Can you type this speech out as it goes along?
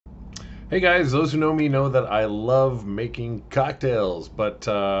Hey guys, those who know me know that I love making cocktails, but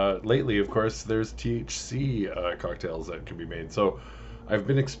lately, of course, there's THC cocktails that can be made. So I've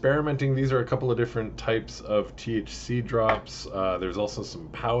been experimenting. These are a couple of different types of THC drops. There's also some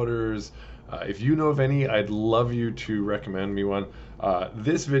powders. If you know of any, I'd love you to recommend me one.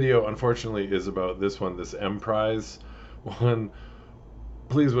 This video, unfortunately, is about this one, this Emprise one.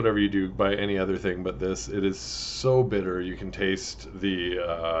 Please, whatever you do, buy any other thing but this. It is so bitter. You can taste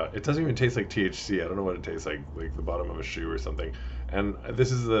the. It doesn't even taste like THC. I don't know what it tastes like the bottom of a shoe or something. And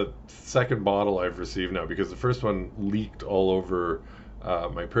this is the second bottle I've received now because the first one leaked all over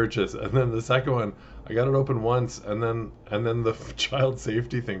my purchase, and then the second one I got it open once, and then the child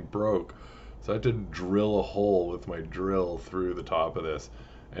safety thing broke, so I had to drill a hole with my drill through the top of this.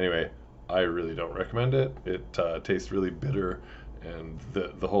 Anyway, I really don't recommend it. It tastes really bitter, and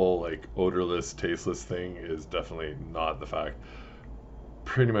the whole like odorless, tasteless thing is definitely not the fact.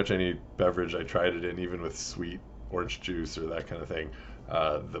 Pretty much any beverage I tried it in, even with sweet orange juice or that kind of thing,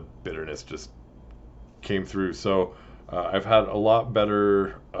 the bitterness just came through. So I've had a lot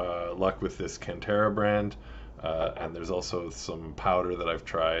better luck with this Cantera brand, and there's also some powder that I've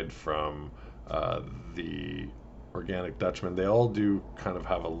tried from the Organic Dutchman. They all do kind of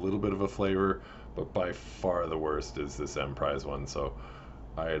have a little bit of a flavor, but by far the worst is this Emprise one. So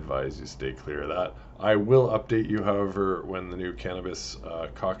I advise you stay clear of that. I will update you, however, when the new cannabis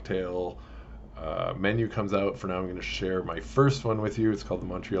cocktail menu comes out. For now, I'm going to share my first one with you. It's called the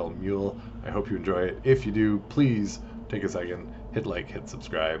Montreal Mule. I hope you enjoy it. If you do, please take a second, hit like, hit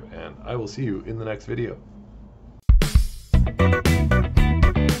subscribe, and I will see you in the next video.